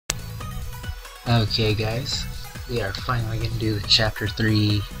Okay guys, we are finally going to do the Chapter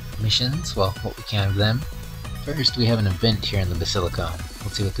 3 missions, well, what we can of them. First, we have an event here in the basilicom.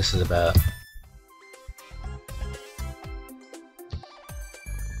 Let's see what this is about.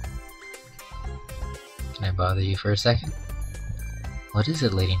 Can I bother you for a second? What is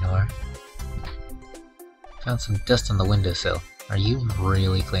it, Lady Noire? Found some dust on the windowsill. Are you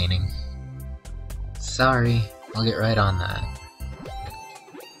really cleaning? Sorry, I'll get right on that.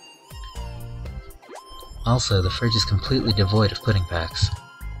 Also, the fridge is completely devoid of pudding packs.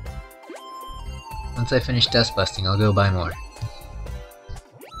 Once I finish dust busting, I'll go buy more.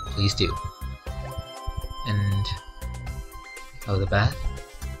 Please do. And... oh, the bath?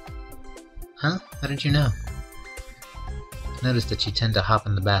 Huh? How did you know? Noticed that you tend to hop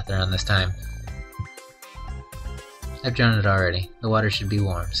in the bath around this time. I've drawn it already. The water should be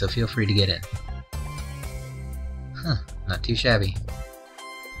warm, so feel free to get in. Huh, not too shabby.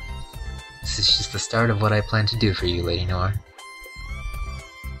 This is just the start of what I plan to do for you, Lady Noire.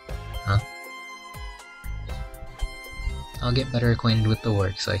 Huh? I'll get better acquainted with the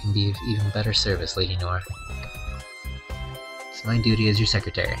work so I can be of even better service, Lady Noire. It's my duty as your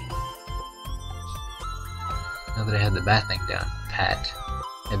secretary. Now that I have the bath thing down, pat,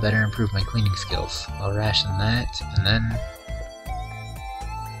 I better improve my cleaning skills. I'll ration that, and then...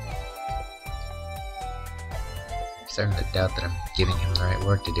 I'm starting to doubt that I'm giving him the right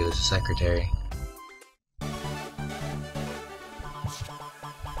work to do as a secretary.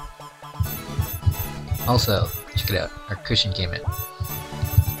 Also, check it out, our cushion came in.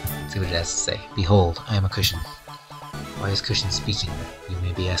 Let's see what it has to say. Behold, I am a cushion. Why is cushion speaking? You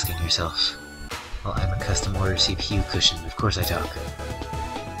may be asking yourself. Well, I'm a custom order CPU cushion, of course I talk.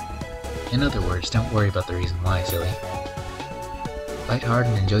 In other words, don't worry about the reason why, silly. Fight hard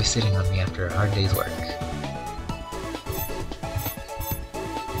and enjoy sitting on me after a hard day's work.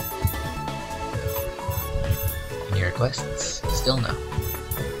 Any requests? Still no.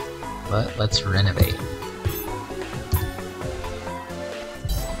 But let's renovate.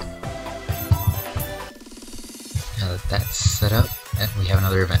 Now that that's set up, and we have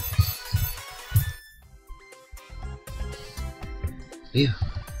another event. Phew.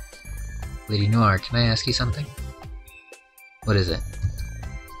 Lady Noire, can I ask you something? What is it?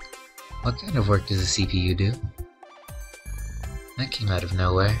 What kind of work does a CPU do? That came out of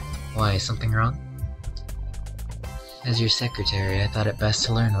nowhere. Why, is something wrong? As your secretary, I thought it best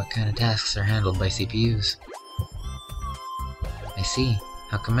to learn what kind of tasks are handled by CPUs. I see.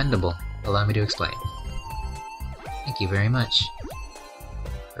 How commendable. Allow me to explain. Thank you very much.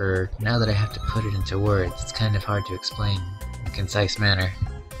 Now that I have to put it into words, it's kind of hard to explain in a concise manner.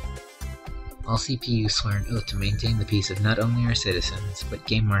 All CPUs swear an oath to maintain the peace of not only our citizens, but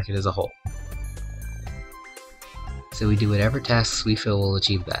game market as a whole. So we do whatever tasks we feel will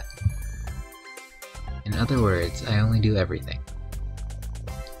achieve that. In other words, I only do everything.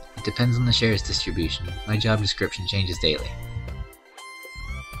 It depends on the shares distribution. My job description changes daily.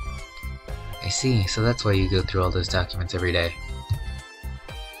 I see, so that's why you go through all those documents every day.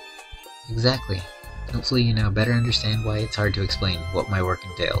 Exactly. Hopefully you now better understand why it's hard to explain what my work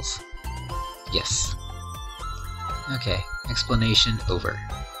entails. Yes. Okay, explanation over.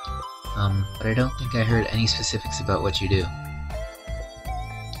 But I don't think I heard any specifics about what you do.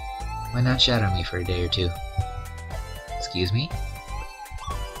 Why not shadow me for a day or two? Excuse me?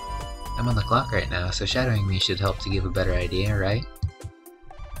 I'm on the clock right now, so shadowing me should help to give a better idea, right?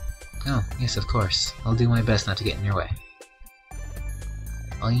 Oh, yes, of course. I'll do my best not to get in your way.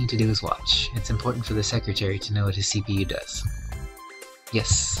 All you need to do is watch. It's important for the secretary to know what his CPU does.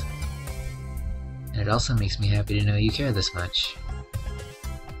 Yes. And it also makes me happy to know you care this much.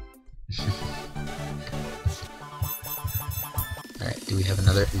 Alright, do we have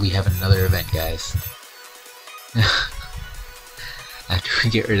another? We have another event, guys. After we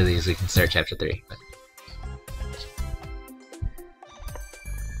get rid of these, we can start chapter 3. But...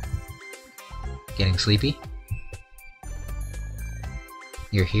 getting sleepy?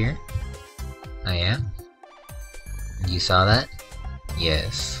 You're here? I am. And you saw that?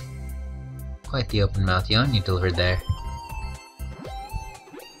 Yes. Quite the open-mouthed yawn you delivered there.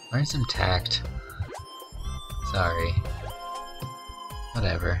 Learn some tact. Sorry.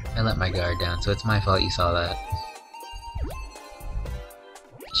 Whatever, I let my guard down, so it's my fault you saw that.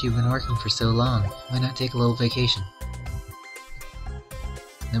 But you've been working for so long, why not take a little vacation?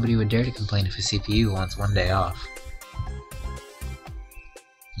 Nobody would dare to complain if a CPU wants one day off.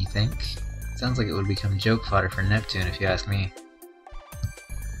 You think? Sounds like it would become joke fodder for Neptune if you ask me.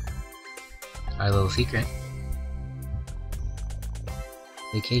 Our little secret.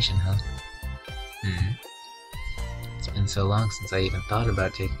 Vacation, huh? It's been so long since I even thought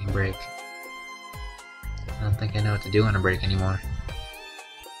about taking a break. I don't think I know what to do on a break anymore.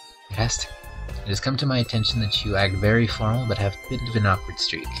 It has come to my attention that you act very formal but have a bit of an awkward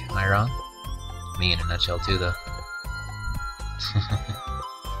streak. Am I wrong? Me in a nutshell too, though.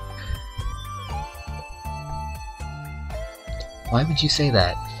 Why would you say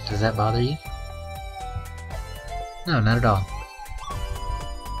that? Does that bother you? No, not at all.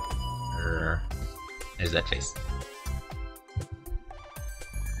 There's that face.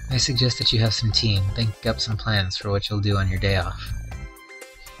 I suggest that you have some tea and think up some plans for what you'll do on your day off.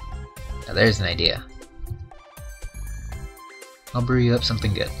 Now there's an idea. I'll brew you up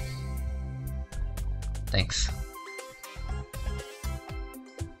something good. Thanks.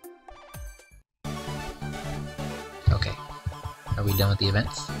 Okay. Are we done with the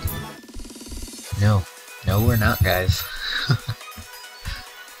events? No. No, we're not, guys.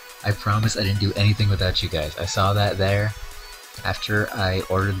 I promise I didn't do anything without you guys. I saw that there after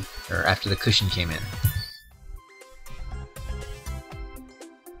after the cushion came in.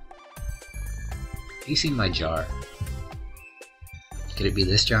 Have you seen my jar? Could it be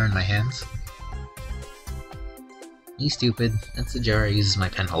this jar in my hands? You stupid. That's the jar I use as my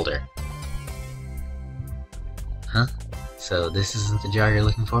pen holder. Huh? So this isn't the jar you're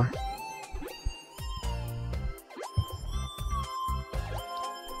looking for?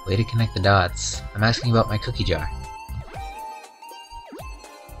 Way to connect the dots. I'm asking about my cookie jar.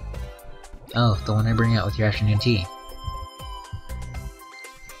 Oh, the one I bring out with your afternoon tea.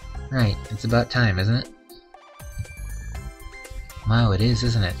 Right, it's about time, isn't it? Wow, it is,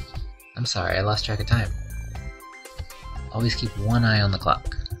 isn't it? I'm sorry, I lost track of time. Always keep one eye on the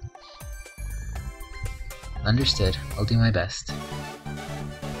clock. Understood. I'll do my best.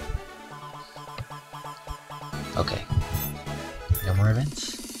 Okay. No more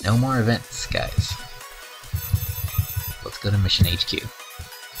events? No more events, guys. Let's go to Mission HQ.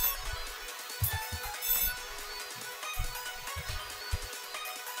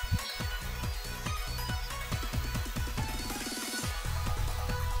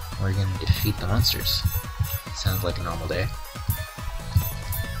 We're gonna defeat the monsters. Sounds like a normal day.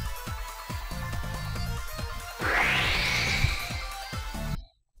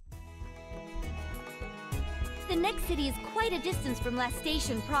 The next city is quite a distance from last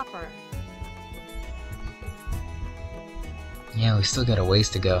station proper. Yeah, we still got a ways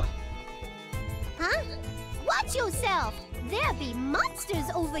to go. Huh? Watch yourself! There be monsters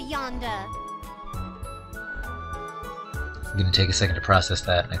over yonder! I'm gonna take a second to process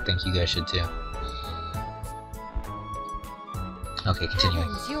that, and I think you guys should too. Okay, continuing.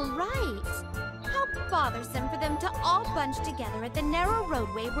 Heavens, you're right! How bothersome for them to all bunch together at the narrow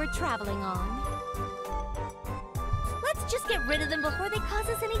roadway we're traveling on. Let's just get rid of them before they cause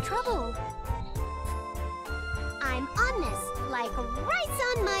us any trouble. I'm on this, like rice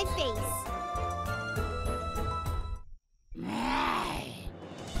on my face.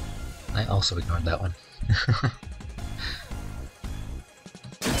 I also ignored that one.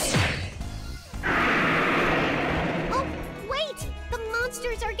 Oh, wait! The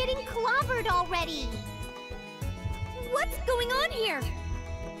monsters are getting clobbered already! What's going on here?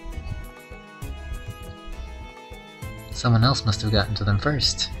 Someone else must have gotten to them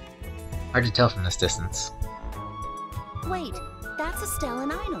first. Hard to tell from this distance. Wait, that's Estelle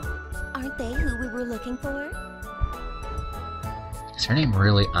and Ein. Aren't they who we were looking for? Is her name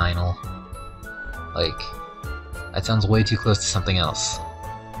really Einl? Like, that sounds way too close to something else.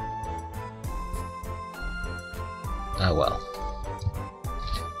 Oh well.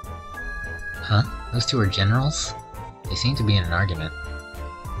 Huh? Those two are generals? They seem to be in an argument.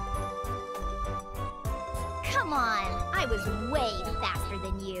 Come on, I was way faster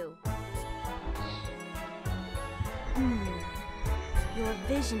than you. Your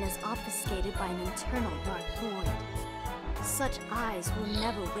vision is obfuscated by an internal dark void. Such eyes will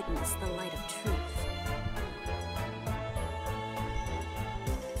never witness the light of truth.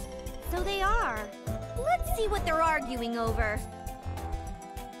 So they are. Let's see what they're arguing over.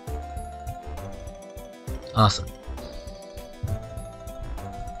 Awesome.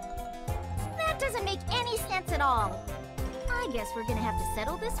 That doesn't make any sense at all. I guess we're gonna have to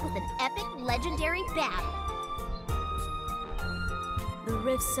settle this with an epic, legendary battle. The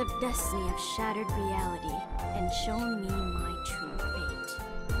rifts of destiny have shattered reality and shown me my true fate.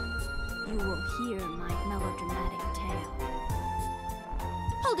 You will hear my melodramatic tale.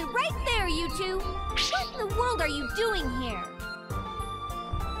 Hold it right there, you two! What in the world are you doing here?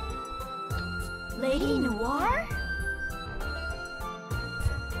 Lady Noire?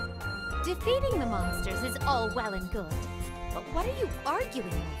 Defeating the monsters is all well and good, but what are you arguing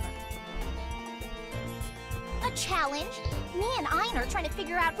over? A challenge? Me and Ein are trying to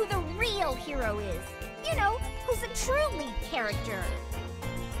figure out who the real hero is. You know, who's a true lead character.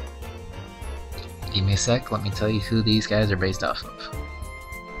 Give me a sec, let me tell you who these guys are based off of.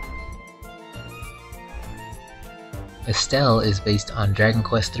 Estelle is based on Dragon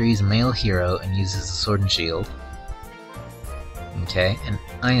Quest III's male hero and uses a sword and shield. Okay, and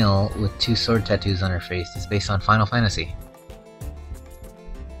Ein, with 2 sword tattoos on her face, is based on Final Fantasy.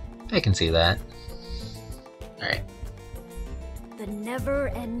 I can see that. Alright. The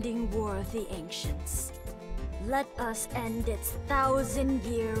never-ending war of the ancients. Let us end its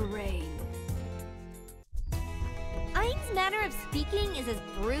 1,000-year reign. Ein's manner of speaking is as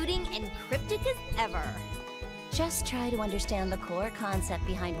brooding and cryptic as ever. Just try to understand the core concept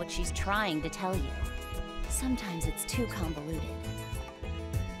behind what she's trying to tell you. Sometimes it's too convoluted.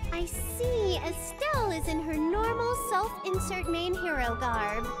 I see. Estelle is in her normal self-insert main hero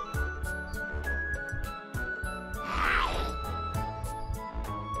garb.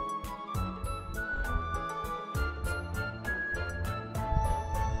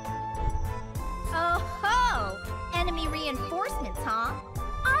 Oh-ho! Enemy reinforcements, huh?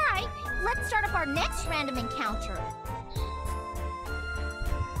 Alright, let's start up our next random encounter.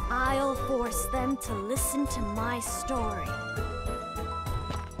 I'll force them to listen to my story.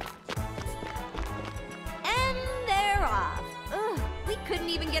 And they're off. Ugh, we couldn't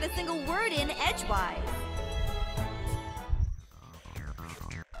even get a single word in edgewise.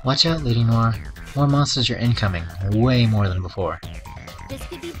 Watch out, Lady Noire. More monsters are incoming, way more than before. This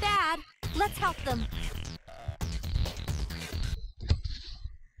could be bad. Let's help them.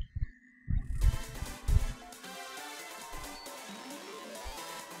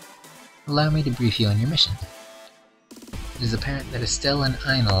 Allow me to brief you on your mission. It is apparent that Estelle and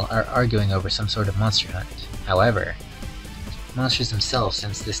Ein are arguing over some sort of monster hunt. However, monsters themselves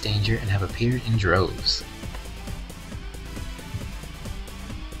sense this danger and have appeared in droves.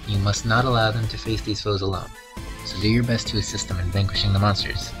 You must not allow them to face these foes alone, so do your best to assist them in vanquishing the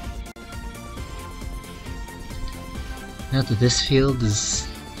monsters. Note that this field does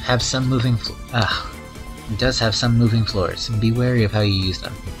have some moving floors, and be wary of how you use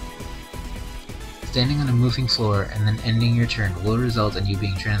them. Standing on a moving floor and then ending your turn will result in you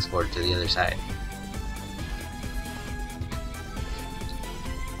being transported to the other side.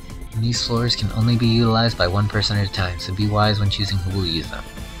 And these floors can only be utilized by one person at a time, so be wise when choosing who will use them.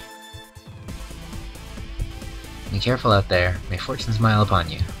 Be careful out there, may fortune smile upon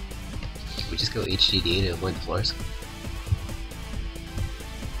you. Can we just go HDD to avoid the floors?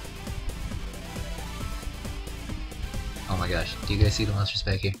 Oh my gosh, do you guys see the monsters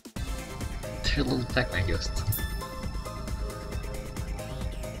back here? They're little Pac-Man ghosts.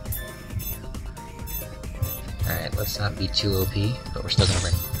 Alright, let's not be too OP, but we're still gonna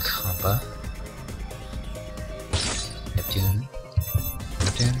bring Compa. Neptune.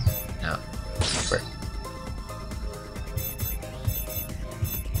 Neptune? No. Bert.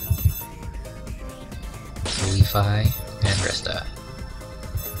 Leafy and Resta.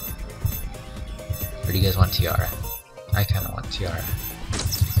 Or do you guys want Tiara? I kinda want Tiara.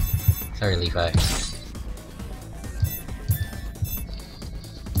 Sorry, Levi.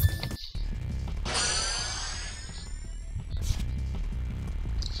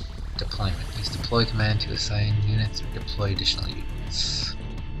 Deployment. Use deploy command to assign units or deploy additional units.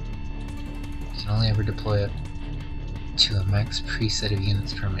 You can only ever deploy up to a max preset of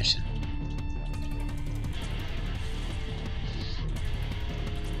units per mission.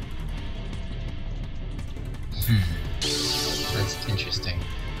 That's interesting.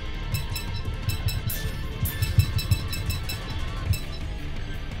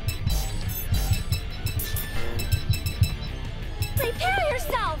 Prepare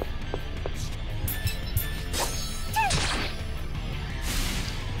yourself!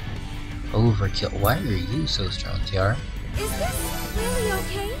 Overkill. Why are you so strong, Tiara? Is this really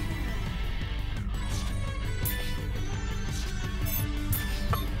okay?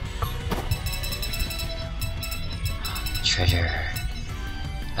 Treasure.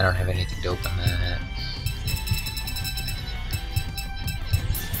 I don't have anything to open that.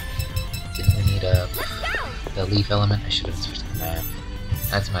 Didn't we need the leaf element? I should have switched the map.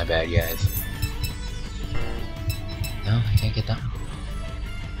 That's my bad, guys. No, I can't get that one.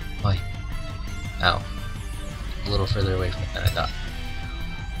 Why? Oh. A little further away from it than I thought.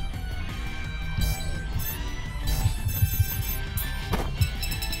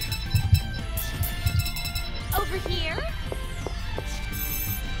 Over here?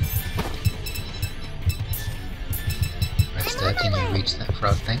 Resta, can you reach that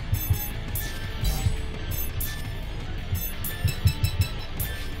frog thing?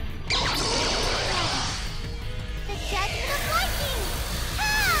 The judgment of lightning!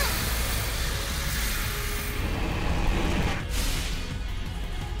 Ah!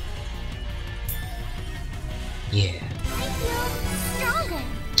 Yeah. I feel stronger.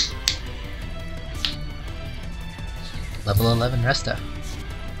 Level 11 Resta.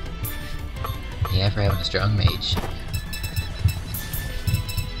 Yeah, for having a strong mage.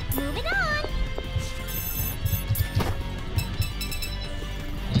 Moving on.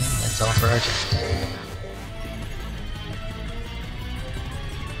 And that's all for our turn.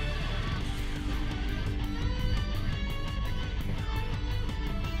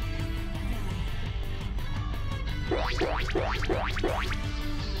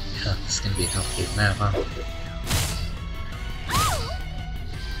 Huh, this is gonna be a complicated map, huh?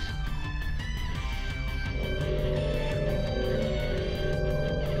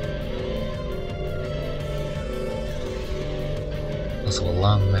 Also a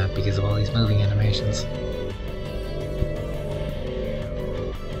long map because of all these moving animations.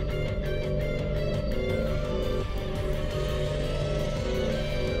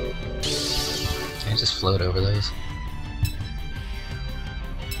 Can I just float over those?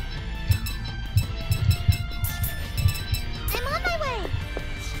 I'm on my way.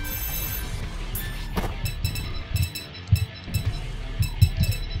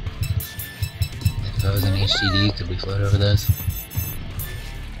 If I was in HDD, could we float over those?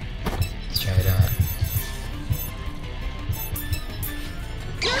 Let's try it out.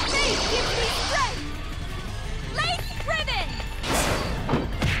 Your faith gives me strength! Lace ribbon!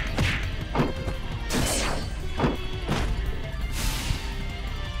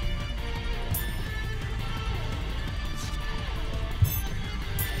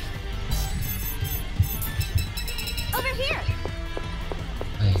 Over here.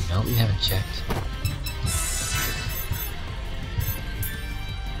 Wait, no, we haven't checked.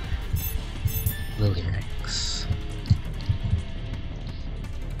 Lily ranks.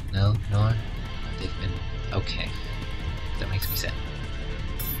 No, Noire? They've been okay. That makes me sad.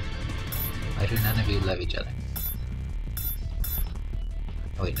 Why do none of you love each other?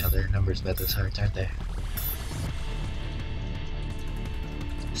 Oh wait, no, there are numbers about those hearts, aren't there?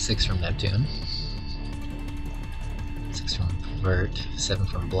 6 from Neptune. 6 from Vert, 7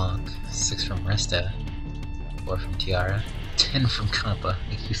 from Blanc, 6 from Resta, 4 from Tiara, 10 from Compa.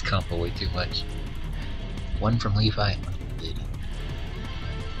 I use Compa way too much. 1 from Levi, and 1 from Lady.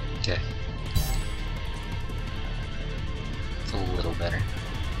 Okay. It's a little better.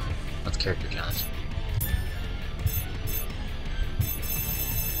 Let's character challenge.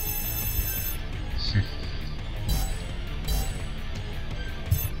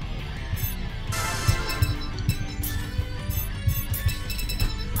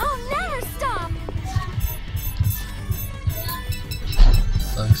 I'll never stop!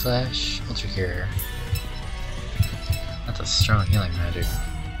 Flowing Slash, Ultra Cure. That's a strong healing magic.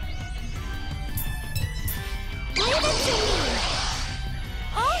 Leave it to me!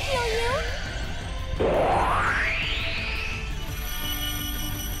 I'll heal you!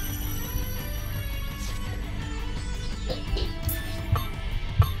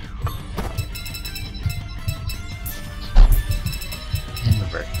 And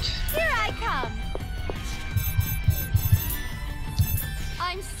Revert. Here I come!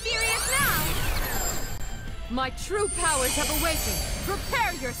 I'm serious now! My true powers have awakened!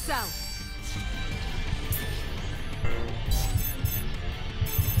 Prepare yourself!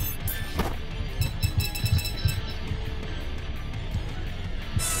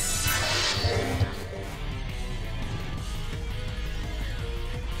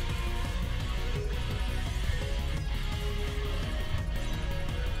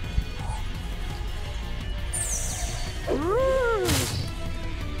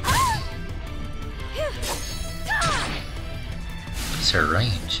 What's her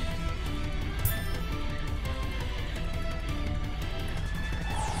range?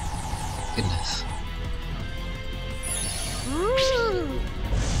 Goodness. Ooh.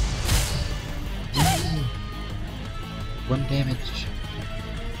 1 damage.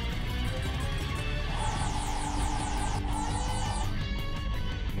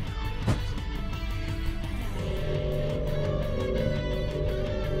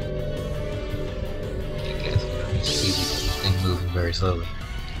 I guess we don't need to see this thing moving very slowly.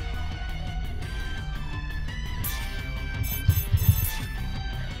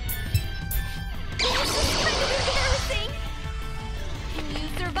 Can you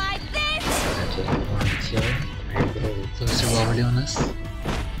survive this? Actually, more chill. Are you gonna get closer while we're doing this?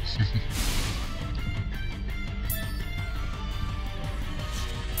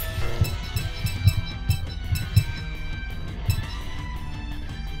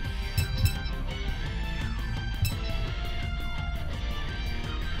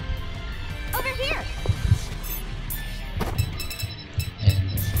 Over here. And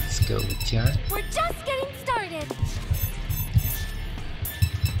let's go with Tiara. We're just getting started! excited.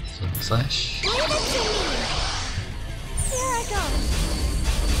 Slash. Leave it to me. Here I go.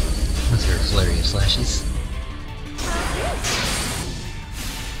 With her flurry of slashes.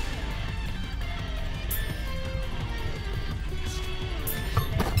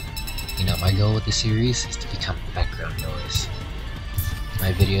 You know, my goal with the series is to become background noise.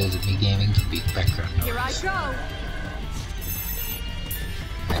 My videos of me gaming can be background noise. Here I go.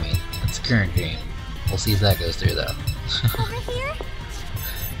 I mean, that's the current dream. We'll see if that goes through though. Over here?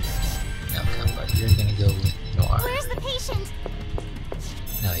 No, come on, you're gonna go with Noire. Where's the patient?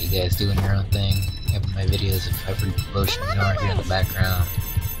 No, you guys doing your own thing, having my videos of Hyperdevotion and Noire here in the background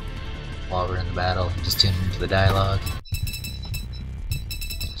while we're in the battle, just tuning into the dialogue.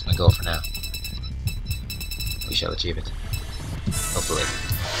 That's my goal for now. We shall achieve it. Hopefully.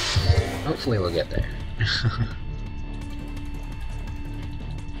 Hopefully we'll get there.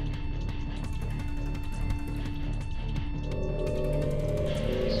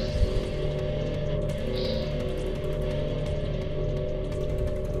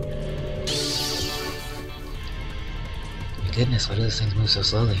 Goodness, why do those things move so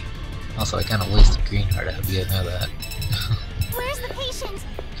slowly? Also, I kinda wasted green heart, I hope you guys know that. Where's the patient?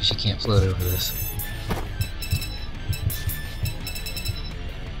 Because you can't float over this.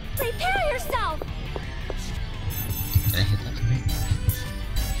 Prepare yourself. Can I hit that from here?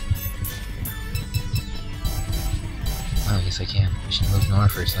 Oh, I guess I can. I should move Noire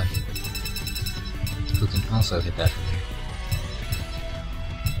first then. Who can also hit that from here?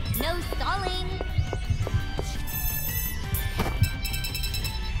 No stalling.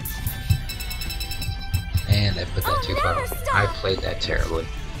 And I put that too far. I played that terribly.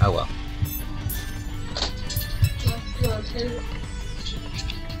 Oh well. Here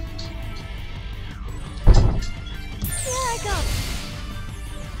I go.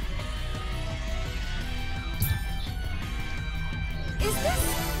 Is this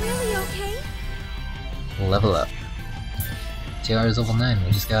really okay? Level up. TR is level 9,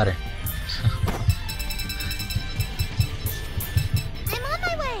 we just got her. I'm on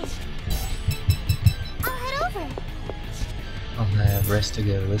my way. I'll head over. I'll have rest to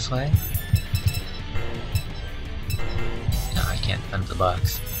go this way. No, I can't fund the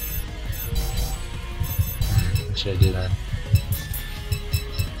box. What should I do then?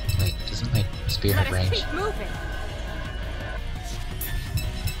 Wait, doesn't my spear have range? Keep moving.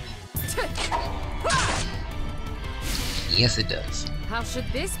 Yes, it does. How should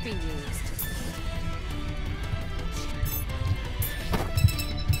this be used?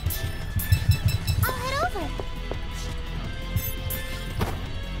 I'll head over.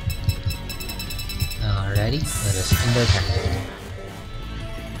 Alrighty, let us end our turn.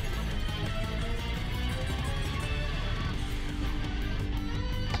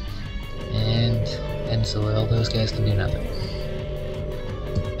 And so all those guys can do nothing.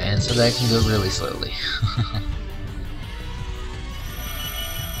 And so that can go really slowly.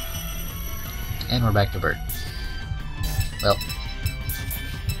 And we're back to Bert. Well,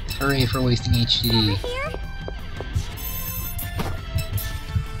 hooray for wasting HDD. Here?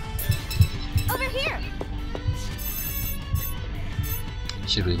 Over here.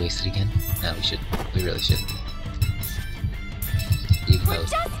 Should we waste it again? No, we shouldn't. We really shouldn't. Even though,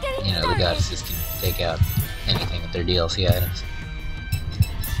 you know, the goddesses can take out anything with their DLC items.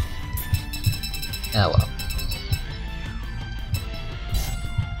 Ah well.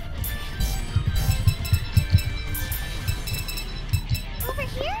 Over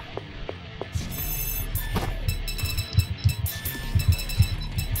here?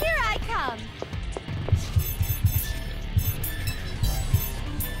 Here I come.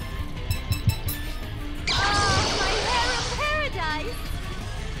 Oh, my hair of paradise.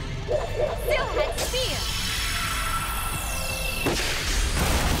 Silhouette spear.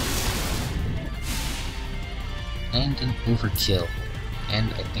 And an overkill.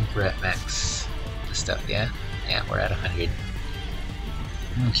 And I think we're at max the stuff, yeah? Yeah, we're at 100.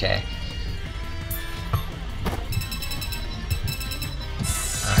 Okay.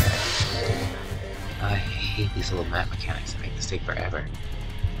 Alright. I hate these little map mechanics that make this take forever.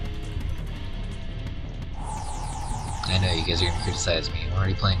 I know you guys are gonna criticize me. I'm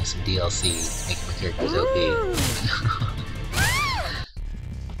already playing with some DLC, making my characters OP.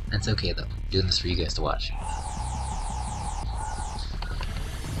 That's okay though. I'm doing this for you guys to watch.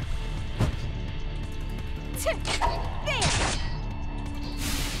 There.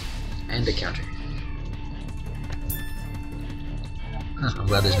 And a counter. Huh, I'm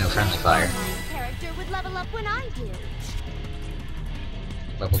glad there's no friendly fire. My character would level up when I do.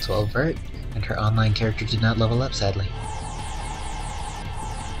 Level 12 Vert, and her online character did not level up, sadly.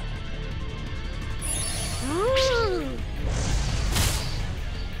 Ooh.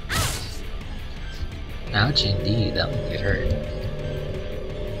 Ouch indeed, that one could hurt.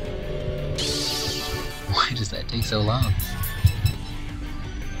 Why does that take so long?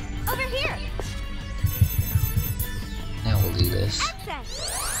 Over here! Now we'll do this.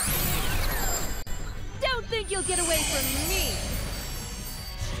 Access! Don't think you'll get away from me!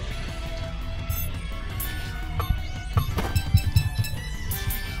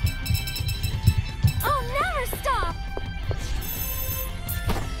 Oh, never stop!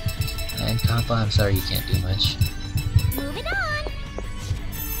 And Compa, I'm sorry you can't do much. Moving on.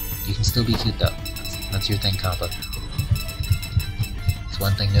 You can still be cute though. That's your thing, Compa. It's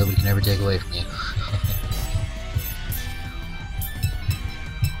one thing nobody can ever take away from you.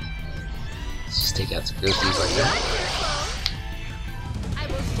 Let's just take out some ghosties like that. I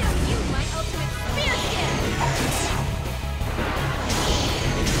will show you my ultimate spear skill!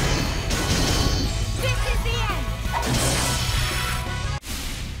 This is the end!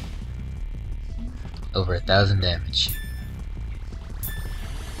 Over 1,000 damage.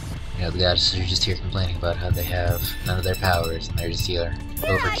 You know, the goddesses are just here complaining about how they have none of their powers, and they're just here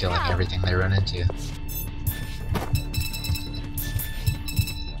overkilling everything they run into.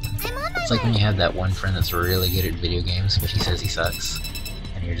 It's like when you have that one friend that's really good at video games, but he says he sucks.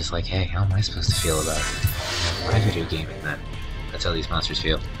 And you're just like, hey, how am I supposed to feel about it? You know, why video gaming then? That's how these monsters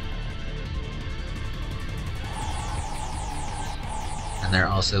feel. And they're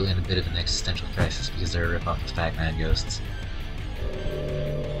also in a bit of an existential crisis because they're a ripoff of Pac-Man ghosts.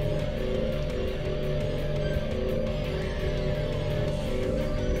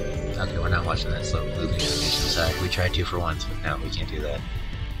 Okay, we're not watching that slow moving animation. Sorry, we tried to for once, but no, we can't do that.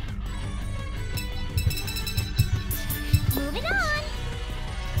 Moving on.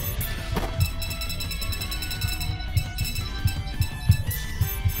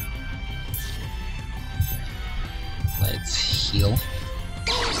 Let's heal.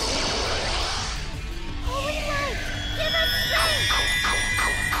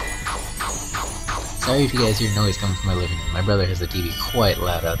 Sorry if you guys hear noise coming from my living room. My brother has the TV quite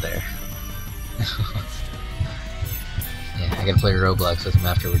loud out there. Yeah, I gotta play Roblox with him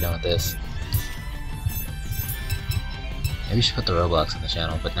after we're done with this. Maybe we should put the Roblox on the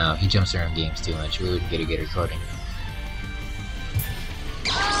channel, but no, he jumps around games too much. We wouldn't get a good recording.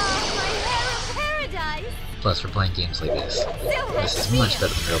 Oh, my hair of paradise! Plus, we're playing games like this. This is much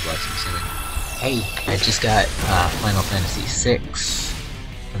better than Roblox, I'm assuming. Hey, I just got Final Fantasy VI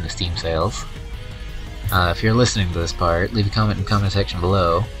from the Steam sales. If you're listening to this part, leave a comment in the comment section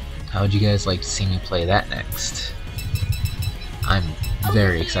below. How would you guys like to see me play that next? I'm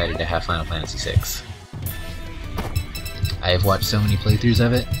very excited to have Final Fantasy VI. I have watched so many playthroughs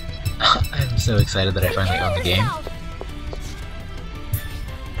of it. I'm so excited that I finally own the game.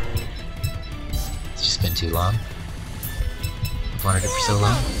 It's just been too long. I've wanted it for so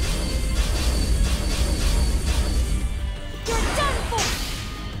long.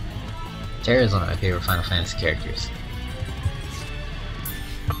 Terra is one of my favorite Final Fantasy characters.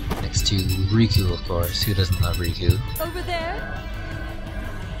 Next to Riku, of course. Who doesn't love Riku? Over there?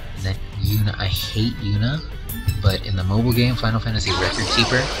 And then Yuna. I hate Yuna, but in the mobile game Final Fantasy Record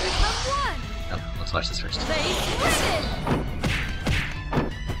Keeper... Oh, let's watch this first.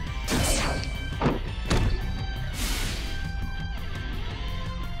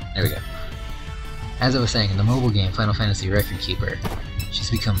 There we go. As I was saying, in the mobile game Final Fantasy Record Keeper, she's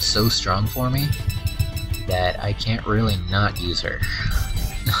become so strong for me that I can't really not use her.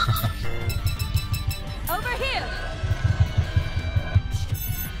 Over here.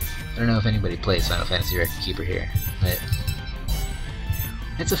 I don't know if anybody plays Final Fantasy Record Keeper here, but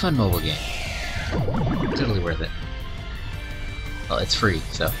it's a fun mobile game. Totally worth it. Well, it's free,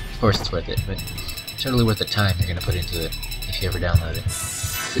 so of course it's worth it, but totally worth the time you're gonna put into it if you ever download it.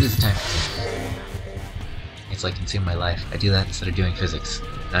 It is a time consumer. It's like consume my life. I do that instead of doing physics.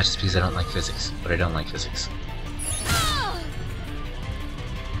 Not just because I don't like physics, but I don't like physics.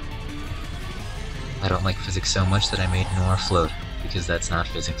 I don't like physics so much that I made Noire float, because that's not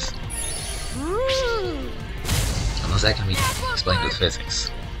physics. Unless that can be explained with physics.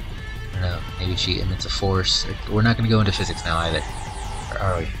 I don't know, maybe she emits a force, or we're not going to go into physics now either. Or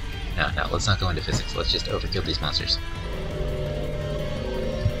are we? No, let's not go into physics, let's just overkill these monsters.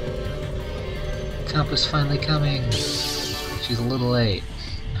 Compa's finally coming! She's a little late.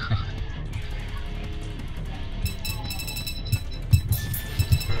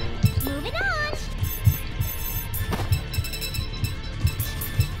 Moving on.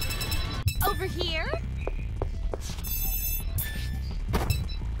 Over here?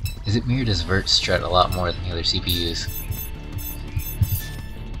 Is it me or does Vert strut a lot more than the other CPUs?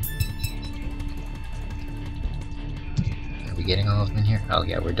 Are we getting all of them in here? Oh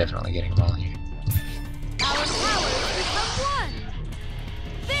yeah, we're definitely getting them all in here.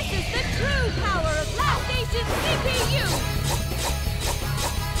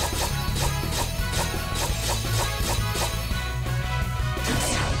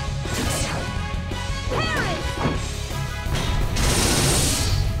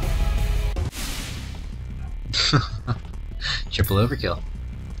 Triple overkill.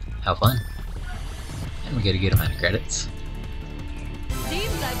 How fun. And we get a good amount of credits.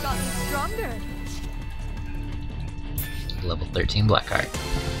 Seems I've gotten stronger. Level 13 Blackheart.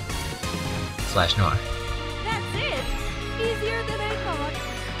 / Noire. That's it. Easier than I thought.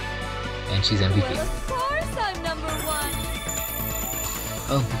 And she's MVP. Well, of course I'm #1.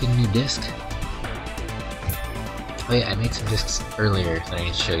 Oh, we get a new disc. Oh yeah, I made some discs earlier that I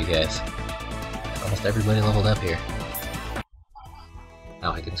need to show you guys. Almost everybody leveled up here.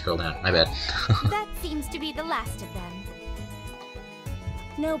 Oh, I didn't scroll down. My bad. That seems to be the last of them.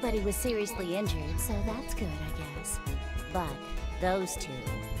 Nobody was seriously injured, so that's good, I guess. But those two...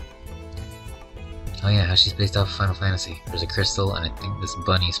 Oh yeah, how she's based off of Final Fantasy. There's a crystal, and I think this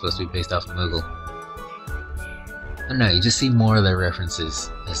bunny is supposed to be based off of Moogle. I don't know, you just see more of their references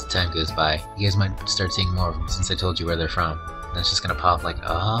as time goes by. You guys might start seeing more of them since I told you where they're from. And it's just gonna pop like,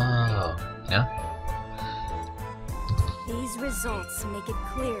 oh, you know? These results make it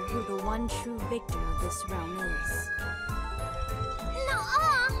clear who the one true victor of this realm is.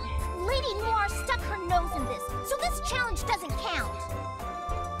 Nuh-uh! Lady Noire stuck her nose in this, so this challenge doesn't count.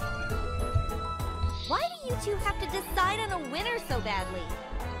 Why do you two have to decide on a winner so badly?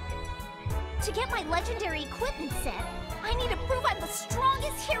 To get my legendary equipment set, I need to prove I'm the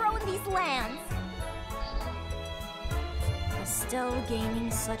strongest hero in these lands. Estelle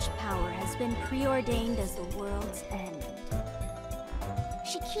gaining such power has been preordained as the world's end.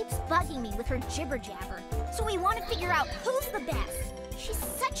 She keeps bugging me with her jibber-jabber, so we want to figure out who's the best. She's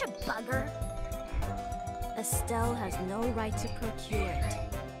such a bugger. Estelle has no right to procure it.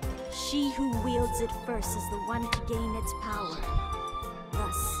 She who wields it first is the one to gain its power.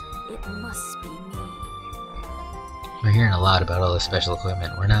 Thus, it must be me. We're hearing a lot about all this special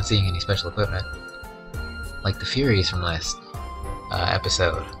equipment. We're not seeing any special equipment. Like the Furies from last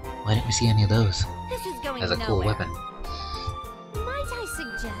episode. Why didn't we see any of those? This is going As a nowhere. cool weapon. Might I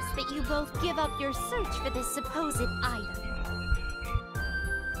suggest that you both give up your search for this supposed item?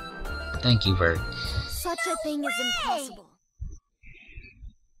 Thank you, Vert. Such a thing is impossible.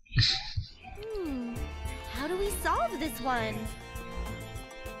 How do we solve this one?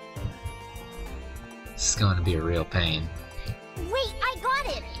 This is going to be a real pain. Wait, I got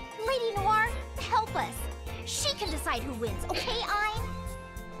it! Lady Noire, help us. She can decide who wins, okay, Ein?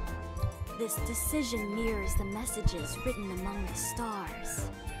 This decision mirrors the messages written among the stars.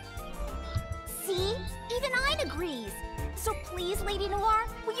 See? Even Ein agrees. So please, Lady Noire,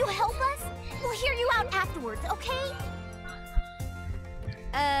 will you help us? We'll hear you out afterwards, okay?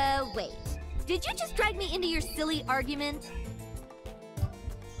 Wait. Did you just drag me into your silly argument?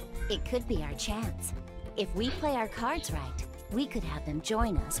 It could be our chance. If we play our cards right, we could have them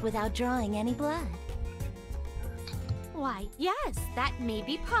join us without drawing any blood. Why, yes, that may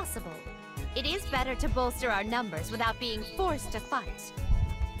be possible. It is better to bolster our numbers without being forced to fight.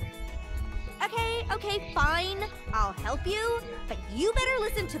 Okay, fine. I'll help you, but you better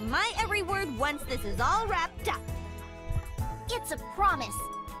listen to my every word once this is all wrapped up. It's a promise.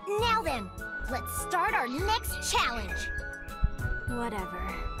 Now then, let's start our next challenge. Whatever.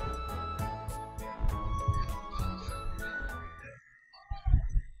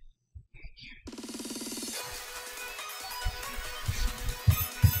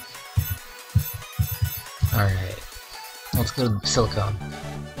 Alright. Let's go to the basilicom.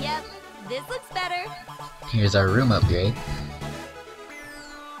 Yep, this looks better. Here's our room upgrade.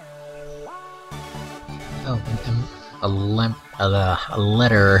 Oh, a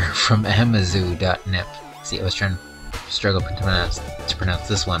letter from Amazu.nip. See, I was trying to struggle to pronounce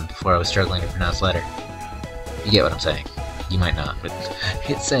this one before I was struggling to pronounce letter. You get what I'm saying. You might not, but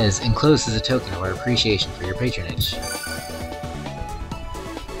it says, enclosed is a token of our appreciation for your patronage.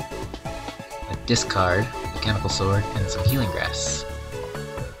 A discard, mechanical sword, and some healing grass.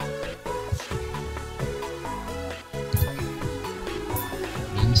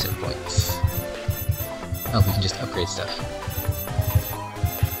 Some points. Oh, we can just upgrade stuff.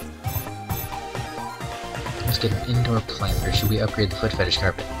 Let's get an indoor plant, or should we upgrade the foot fetish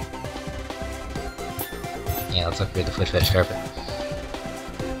carpet? Yeah, let's upgrade the foot fetish carpet.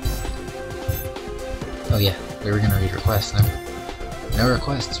 Oh yeah, we were gonna read requests, no? No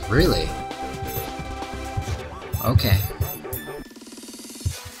requests, really? Okay.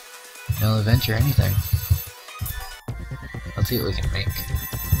 No event or anything. Let's see what we can make.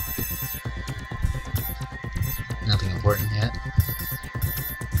 Nothing important yet.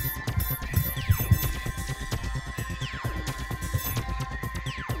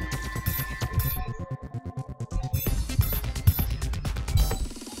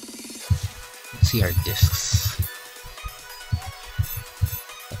 Let's see our discs.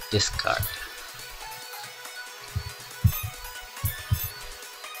 A discard.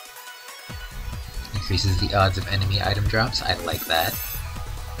 Increases the odds of enemy item drops. I like that.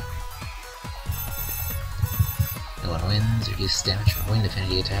 No one wins. Reduces damage from wind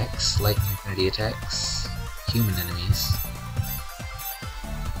affinity attacks, lightning affinity attacks, human enemies.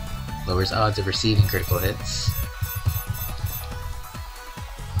 Lowers odds of receiving critical hits.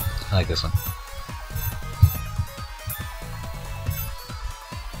 I like this one.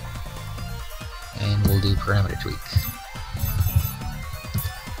 And we'll do parameter tweak.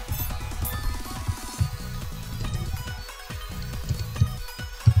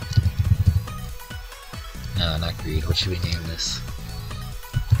 No, not greed. What should we name this?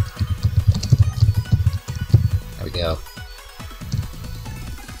 There we go.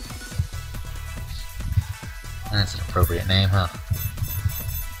 That's an appropriate name, huh?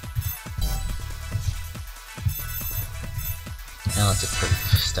 Now let's equip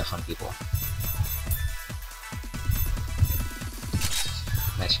stuff on people.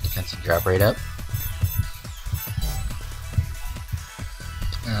 Magic defense and drop rate up.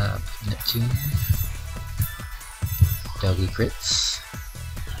 Neptune. Doggy crits.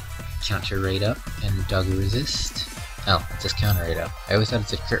 Counter rate up and doggy resist. Oh, it says counter rate up. I always thought it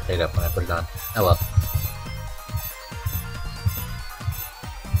said crit rate up when I put it on. Oh well.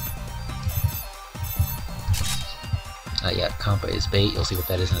 Yeah, Compa is bait. You'll see what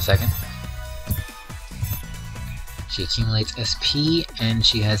that is in a second. She accumulates SP, and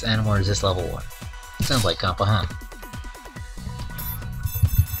she has animal resist level 1. Sounds like Compa, huh?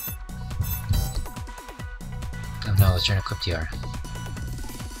 Oh no, let's try to equip Tiara.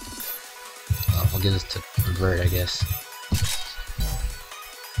 Well, we'll give this to Vert, I guess.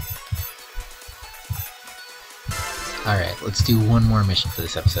 Alright, let's do one more mission for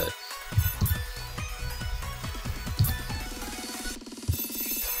this episode.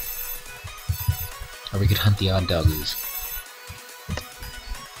 Or we could hunt the odd doggoos.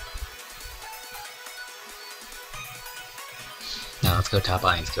 Now let's go top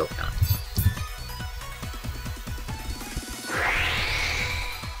Ein's kill count.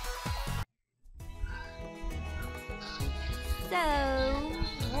 So,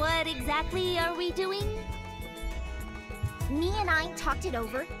 what exactly are we doing? Me and Ein talked it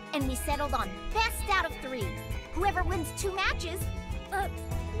over, and we settled on best out of 3. Whoever wins 2 matches,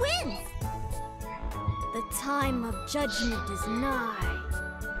 wins! The time of judgment is nigh.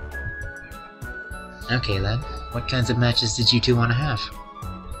 Okay then, what kinds of matches did you two want to have?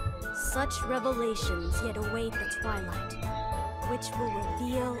 Such revelations yet await the twilight, which will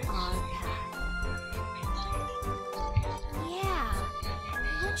reveal our path. Yeah,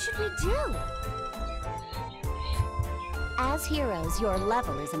 what should we do? As heroes, your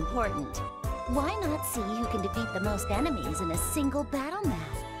level is important. Why not see who can defeat the most enemies in a single battle map?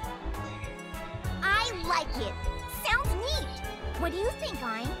 I like it. Sounds neat. What do you think,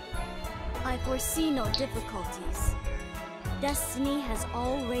 Ein? I foresee no difficulties. Destiny has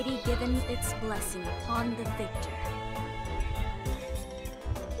already given its blessing upon the victor.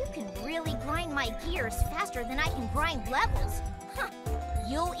 You can really grind my gears faster than I can grind levels. Huh.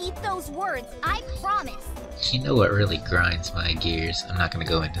 You'll eat those words, I promise. You know what really grinds my gears? I'm not gonna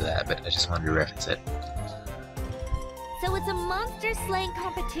go into that, but I just wanted to reference it. So it's a monster slaying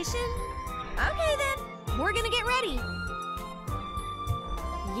competition? Okay then, we're gonna get ready.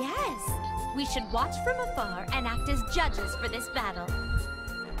 Yes, we should watch from afar and act as judges for this battle.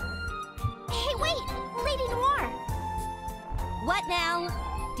 Hey, wait! Lady Noire! What now?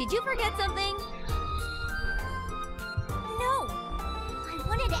 Did you forget something? No! I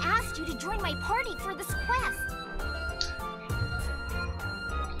wanted to ask you to join my party for this quest.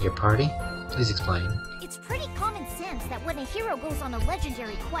 Your party? Please explain. It's pretty common sense that when a hero goes on a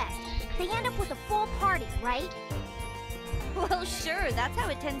legendary quest, they end up with a full party, right? Well, sure, that's how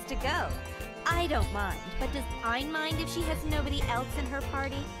it tends to go. I don't mind, but does Ein mind if she has nobody else in her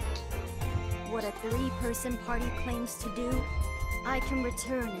party? What a 3-person party claims to do, I can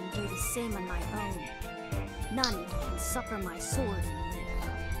return and do the same on my own. None can suffer my sword and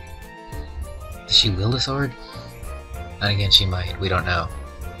live. Does she wield a sword? And again, she might. We don't know.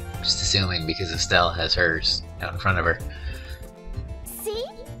 Just assuming because Estelle has hers out in front of her. See?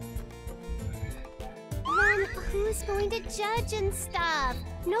 Then who's going to judge and stuff?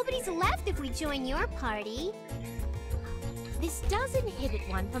 Nobody's left if we join your party. This does inhibit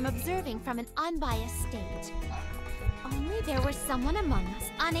one from observing from an unbiased state. Only there was someone among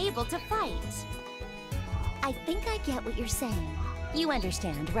us unable to fight. I think I get what you're saying. You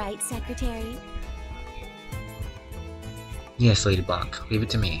understand, right, Secretary? Yes, Lady Blanc. Leave it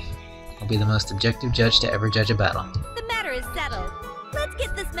to me. I'll be the most objective judge to ever judge a battle. The matter is settled. Let's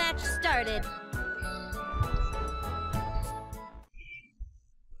get this match started.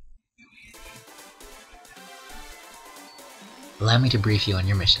 Allow me to brief you on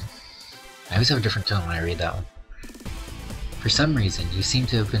your mission. I always have a different tone when I read that one. For some reason, you seem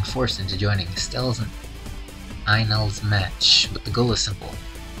to have been forced into joining Estelle and Ein's match, but the goal is simple.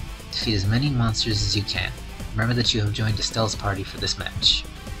 Defeat as many monsters as you can. Remember that you have joined Estelle's party for this match.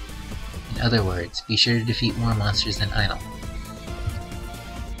 In other words, be sure to defeat more monsters than Ein.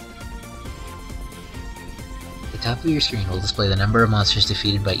 The top of your screen will display the number of monsters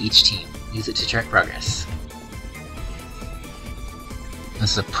defeated by each team. Use it to track progress.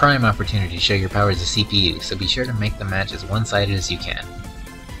 This is a prime opportunity to show your power as a CPU, so be sure to make the match as one-sided as you can.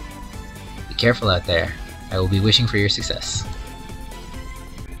 Be careful out there. I will be wishing for your success.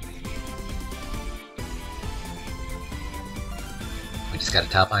 We just got to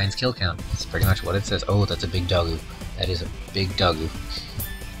top Ein's kill count. That's pretty much what it says. Oh, that's a big doggo. That is a big doggo.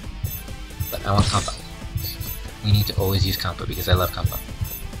 But I want Compa. We need to always use Compa because I love Compa.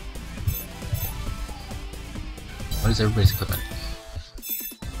 What is everybody's equipment?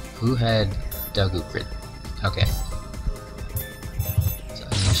 Who had doggo grid? Okay. So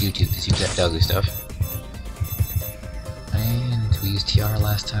I use you two because you've got doggo stuff. And we used Tiara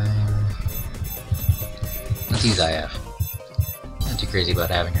last time. Let's use IF. Not too crazy about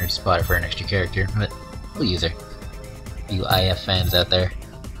having her spotted for an extra character, but we'll use her. You IF fans out there.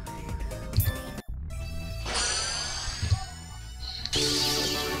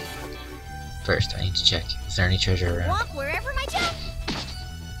 First, I need to check. Is there any treasure around? Walk wherever my jump.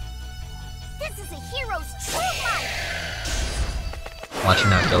 This is a hero's true life. Watch her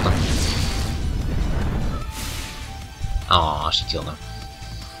not kill them. Aw, she killed him.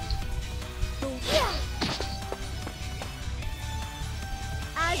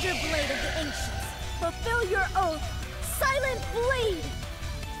 Azure Blade of the Ancients, fulfill your oath, Silent Blade!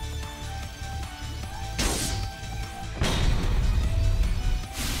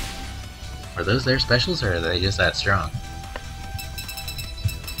 Are those their specials, or are they just that strong?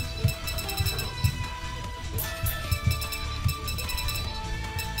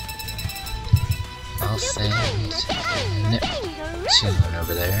 I'll send Neptune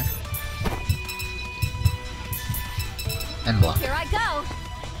over there. And block. Here I go.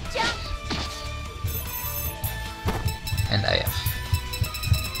 Jump. And IF.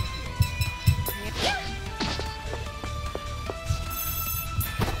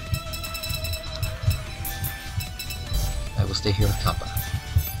 I will stay here with Compa.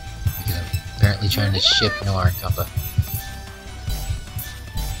 Because I'm apparently trying to ship Noire and Compa.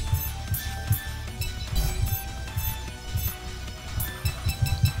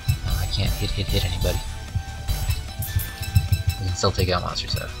 Oh, I can't hit anybody. We can still take out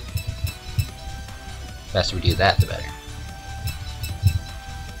monsters though. The faster we do that, the better.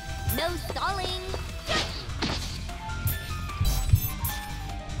 No stalling.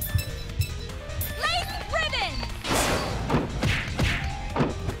 Lace ribbon.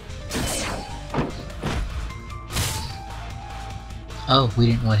 Oh, we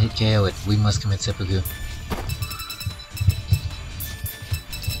didn't one-hit KO it. We must commit seppuku.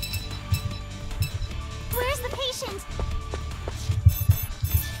 Where's the patient?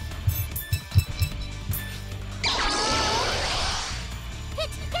 Hit!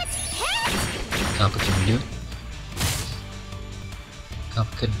 Compa, can we do it?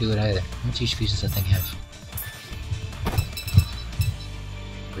 Compa couldn't do it either. How much HP does that thing have?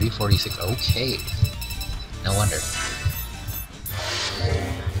 346. Okay. No wonder.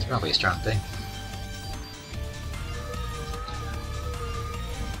 It's probably a strong thing.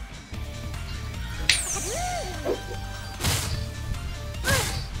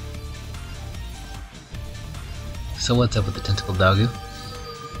 So what's up with the tentacle doggo?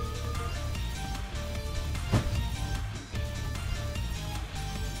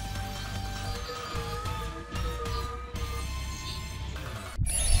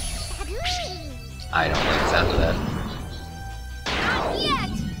 I don't like the sound of that. Not yet.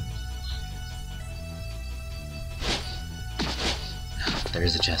 There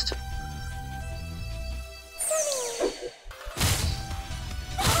is a chest.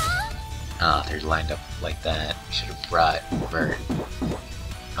 Ah, they're lined up like that. We should have brought Bird.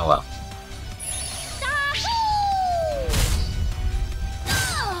 Oh well.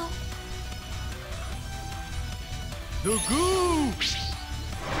 The goo!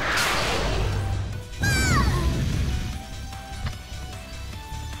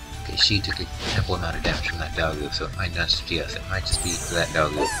 Okay, she took an ample amount of damage from that doggo, so it might not just be us, it might just be that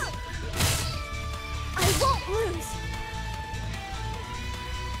doggo. I won't lose!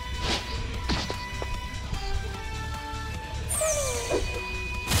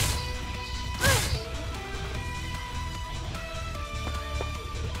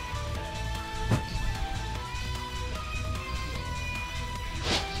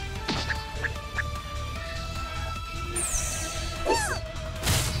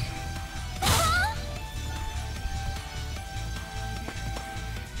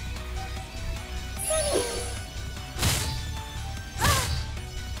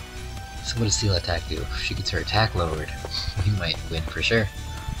 So what does Steel Attack do? If she gets her attack lowered, we might win for sure.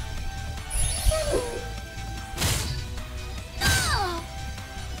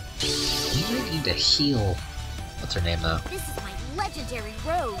 We might need to heal. What's her name though? This is my legendary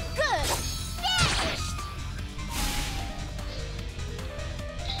road. Good. Vanished.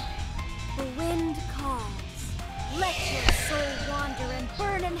 The wind calls. Let your soul wander and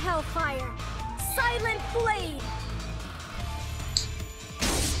burn in hellfire. Silent blade.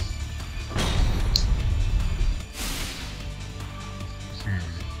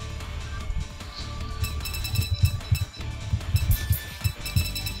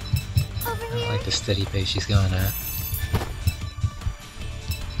 Over I here. like the steady pace she's going at.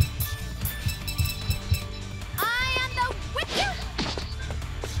 I am the Witcher.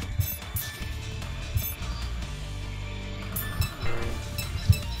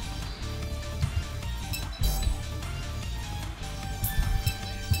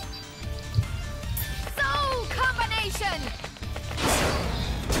 Soul combination.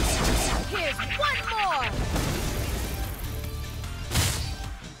 Here's one more.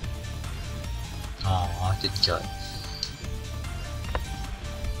 Aw, didn't kill it.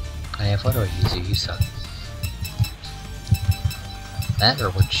 IF, what do I use you? You suck. That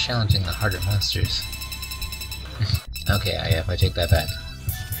or we're challenging the harder monsters. Okay, IF, I take that back.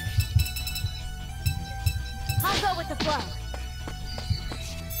 I'll go with the flow.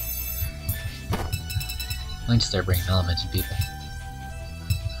 I need to start bringing elements to people.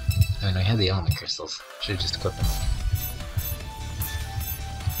 I mean, we have the element crystals. Should just equip them.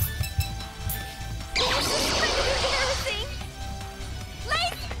 Embarrassing.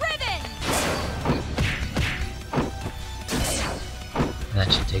 Lace ribbon. And that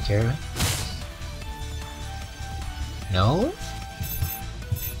should take care of it. No?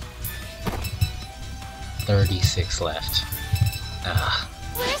 36 left. Ah.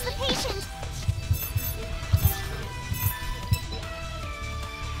 Where's the patient?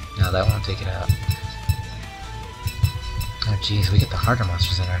 No, that won't take it out. Oh jeez, we got the harder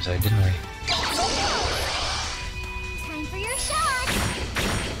monsters on our side, didn't we? Time for your shot.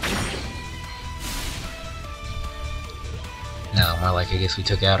 No, more like I guess we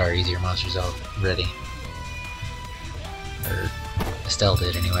took out our easier monsters already. Or Estelle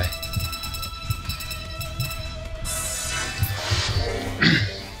did anyway.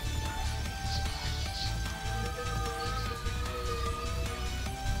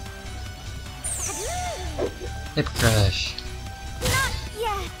 Hip crush. Not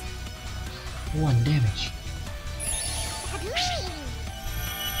yet. 1 damage.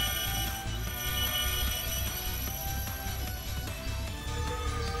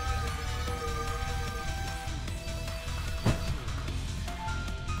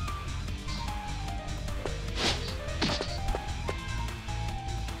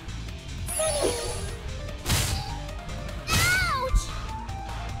 Ouch!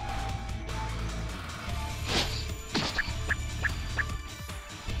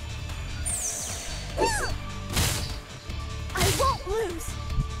 I won't lose.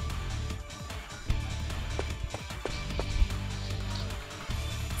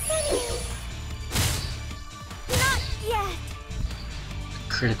 Not yet.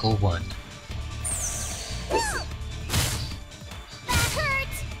 Critical 1. That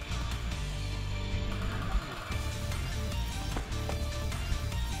hurts.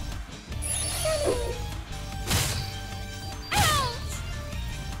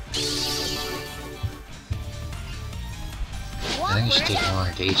 I think I should take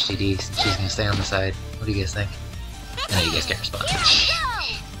Noire to HDD since she's gonna stay on the side. What do you guys think? I know you guys can't respond.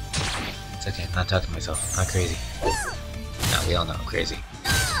 It's okay, I'm not talking to myself. I'm not crazy. No, we all know I'm crazy.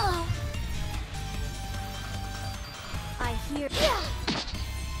 I hear.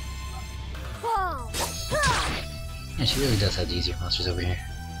 Fall. Yeah, she really does have the easier monsters over here.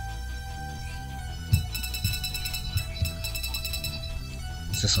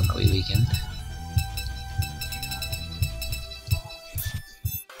 Is this one that we weakened?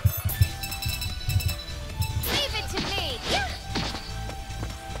 Leave it to me.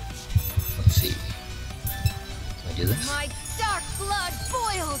 Let's see. Can I do this? My dark blood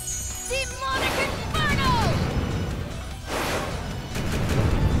boils. Demonic inferno.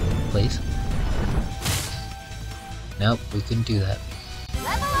 Please? Nope, we couldn't do that.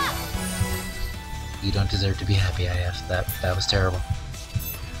 Level up. You don't deserve to be happy, IF. That was terrible.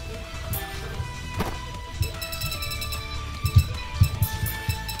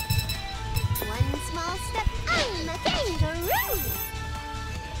 One small step. I'm a kangaroo.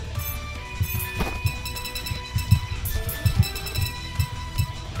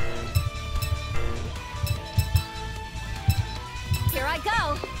 Here I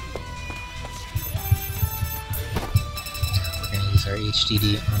go.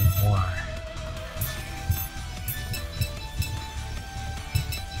 HDD on Noire.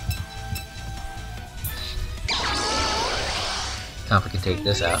 Compa can take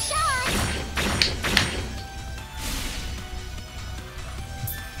this out.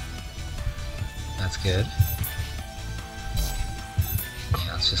 That's good.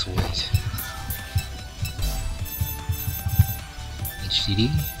 Yeah, let's just wait. HDD.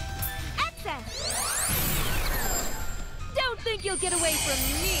 Don't think you'll get away from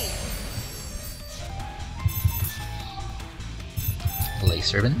me.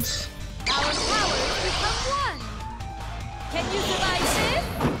 Lace ribbons. Our powers become one. Can you survive this?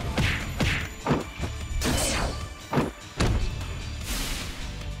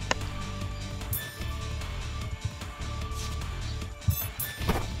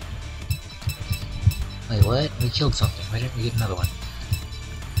 Wait, what? We killed something. Why didn't we get another one?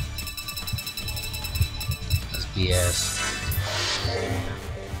 That's BS.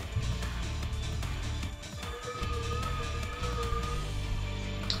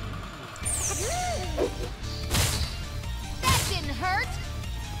 That didn't hurt.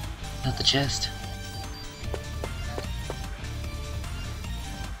 Not the chest.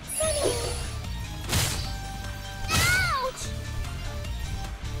 Ouch!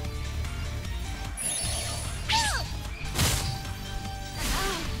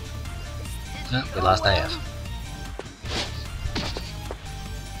 Oh, we lost IF.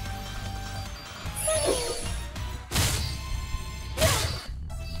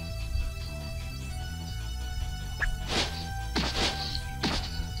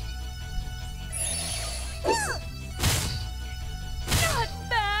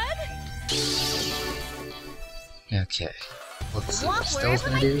 Okay. Let's see what Walk Estelle's wherever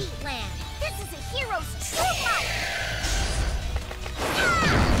gonna my do. feet land. This is a hero's true life.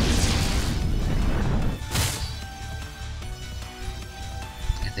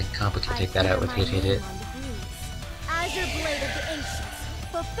 I think Compa can take that out with hit hit hit. Azure Blade of the Ancients,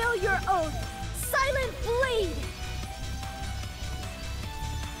 fulfill your oath. Silent Blade.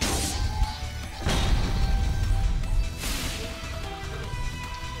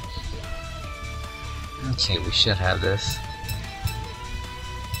 Okay, we should have this.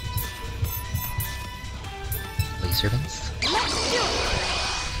 Lace ribbons. Let's do it.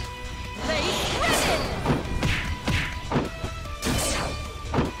 Lace ribbon.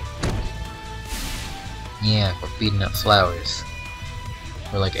 Yeah, we're beating up flowers.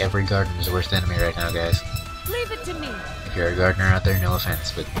 We're like every gardener's worst enemy right now, guys. Leave it to me. If you're a gardener out there, no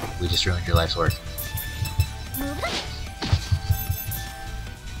offense, but we just ruined your life's work. Move it.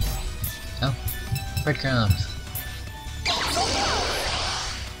 Oh, breadcrumbs.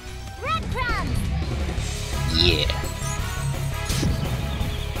 Breadcrumbs. Yeah.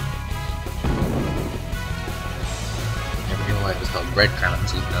 Never knew why it was called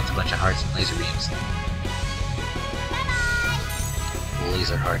breadcrumbs, even though it's a bunch of hearts and laser beams.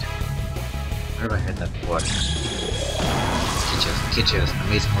 Laser heart. Where have I heard that before? Kitchos.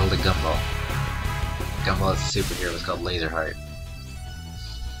 Amazing World of Gumball. Gumball is a superhero, it's called Laser Heart.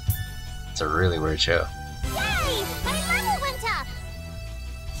 It's a really weird show. Yay! My level went up.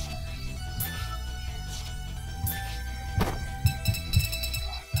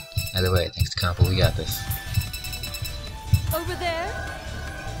 Either way, thanks to Compa, we got this. Over there.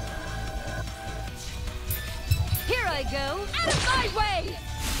 Here I go. Out of my way.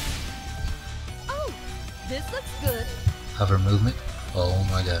 Oh, this looks good. Hover movement? Oh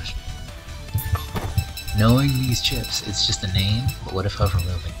my gosh. Knowing these chips, it's just a name, but what if hover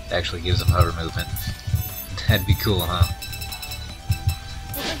movement actually gives them hover movement? That'd be cool, huh?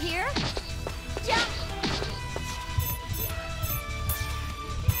 Over here. Jump.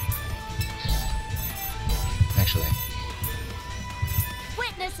 Actually,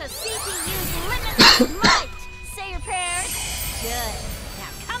 Witness a CPU's limitless might. Say your prayers. Good.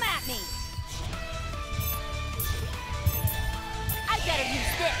 Now come at me. I better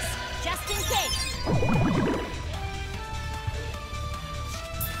use this, just in case.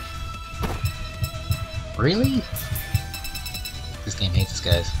 really? This game hates us,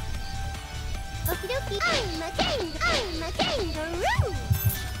 guys. Okie dokie. I'm a kangaroo.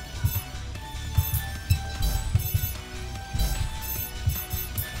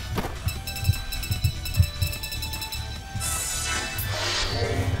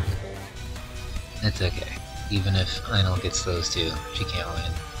 It's okay. Even if Einel gets those two, she can't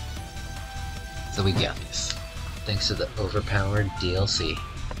win. So we got this. Thanks to the overpowered DLC.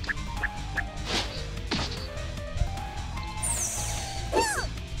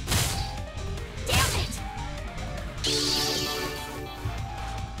 Damn it!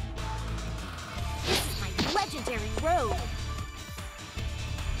 This is my legendary robe.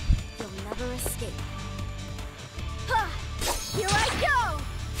 will never escape. Ha! Here I go!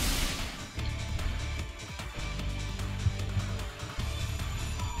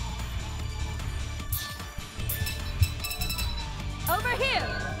 Over here!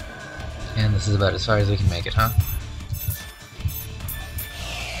 And this is about as far as we can make it, huh?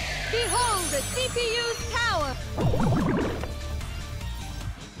 Behold the CPU's power!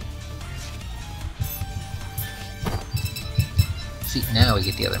 See, now we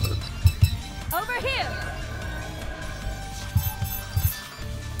get the other movement. Over here!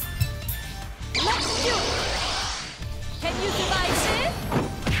 Let's do it! Can you survive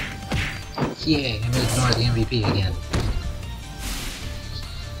this? Yay, I'm gonna ignore the MVP again.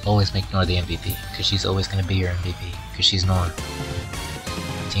 Always make Noire the MVP, because she's always gonna be your MVP, because she's Noire.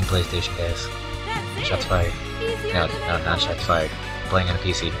 Team PlayStation, guys. That's it! Shots fired. Easier No, than no, ever. not shots fired. Playing on a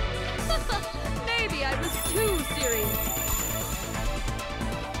PC. Maybe I was too serious.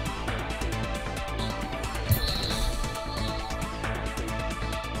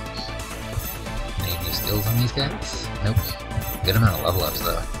 Any new skills on these guys? Nope. Good amount of level ups,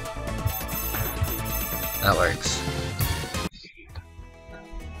 though. That works.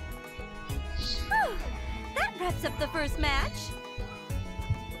 That wraps up the first match.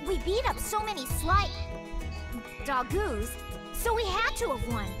 We beat up so many doggoos, so we had to have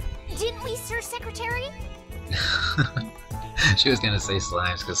won. Didn't we, Sir Secretary? She was gonna say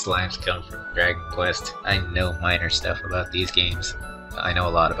slimes, because slimes come from Dragon Quest. I know minor stuff about these games. I know a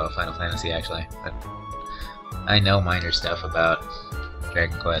lot about Final Fantasy, actually, but I know minor stuff about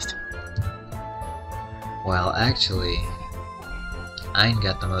Dragon Quest. Well, actually, Ein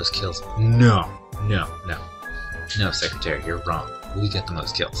got the most kills. No, Secretary, you're wrong. We got the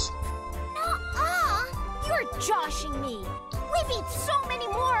most kills. You're joshing me. We beat so many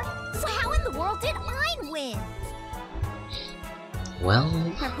more, so how in the world did Ein win? Well,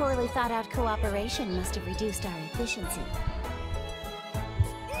 Our poorly thought out cooperation must have reduced our efficiency.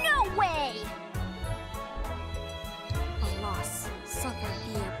 No way! A loss suffered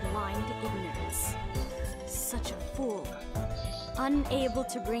via blind ignorance. Such a fool. Unable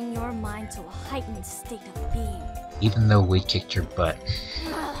to bring your mind to a heightened state of being. even though we kicked your butt.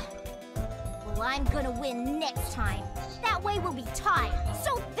 Well, I'm gonna win next time. That way we'll be tied.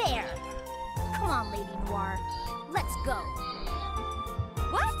 So there! Come on, Lady Noire. Let's go.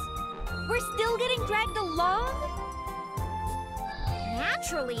 What? We're still getting dragged along?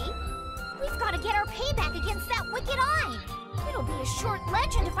 Naturally. We've got to get our payback against that wicked Ein. It'll be a short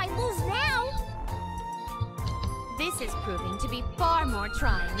legend if I lose now. This is proving to be far more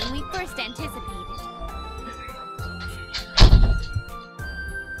trying than we first anticipated.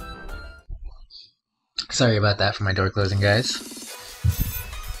 Sorry about that for my door closing, guys.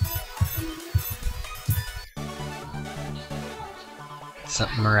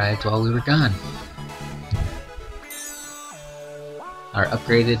 Something arrived while we were gone. Our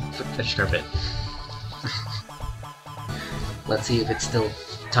upgraded foot fetish carpet. Let's see if it still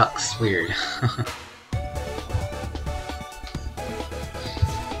talks weird. You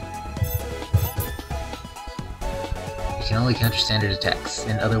can only counter standard attacks.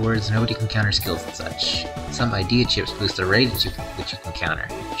 In other words, nobody can counter skills and such. Some idea chips boost the rate that you can counter.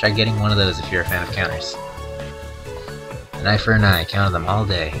 Try getting one of those if you're a fan of counters. An eye for an eye, counter them all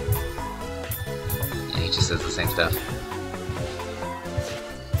day. Yeah, he just says the same stuff.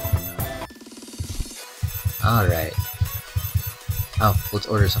 Alright. Oh, let's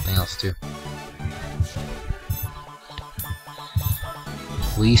order something else too.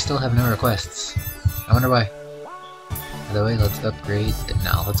 We still have no requests. I wonder why. By the way, let's upgrade...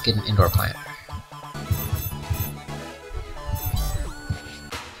 No, let's get an indoor plant.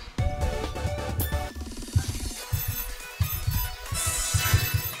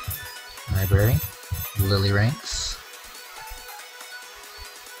 Library. Lily ranks.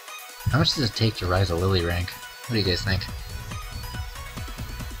 How much does it take to rise a Lily rank? What do you guys think?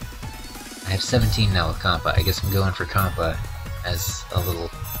 I have 17 now with Compa. I guess I'm going for Compa as a little...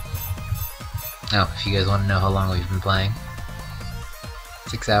 Oh, if you guys want to know how long we've been playing.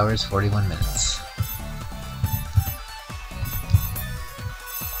 6 hours, 41 minutes.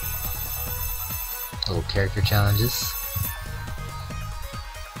 Little character challenges.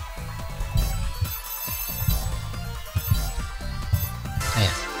 Oh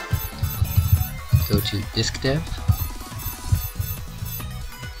yeah. Go to disk dev.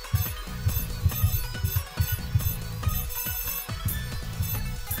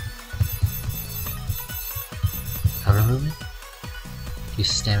 Hover movement?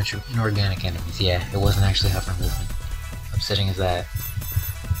 Reduces damage from inorganic enemies. Yeah, it wasn't actually hover movement. Upsetting as that.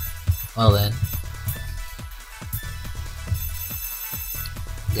 Well then.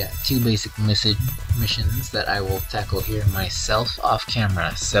 Yeah, 2 basic missions that I will tackle here myself off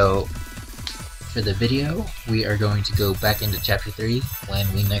camera. So, for the video, we are going to go back into Chapter 3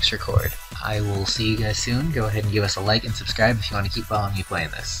 when we next record. I will see you guys soon. Go ahead and give us a like and subscribe if you want to keep following me playing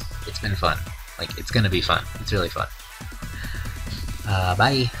this. It's been fun. Like, it's gonna be fun. It's really fun.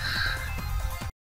 Bye!